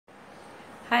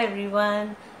Hi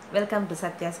everyone, welcome to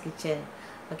Satya's kitchen.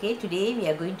 Okay, today we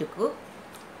are going to cook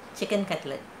chicken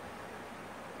cutlet.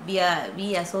 We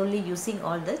are solely using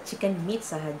all the chicken meat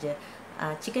sahaja.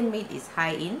 Chicken meat is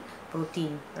high in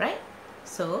protein, right?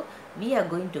 So we are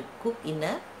going to cook in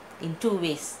two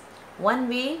ways. One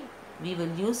way we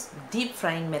will use deep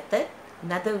frying method.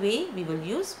 Another way we will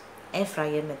use air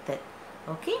fryer method.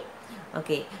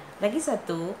 Okay. Lagi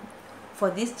satu, for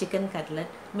this chicken cutlet,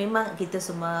 memang kita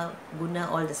semua guna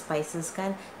all the spices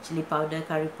kan, chili powder,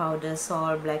 curry powder,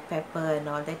 salt, black pepper and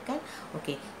all that kan.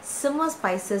 Okay, semua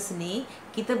spices ni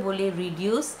kita boleh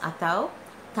reduce atau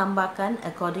tambahkan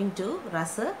according to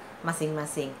rasa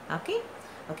masing-masing. Okay,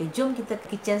 jom kita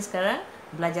ke kitchen sekarang,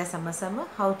 belajar sama-sama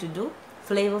how to do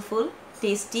flavorful,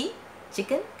 tasty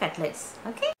chicken cutlets.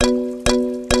 Okay.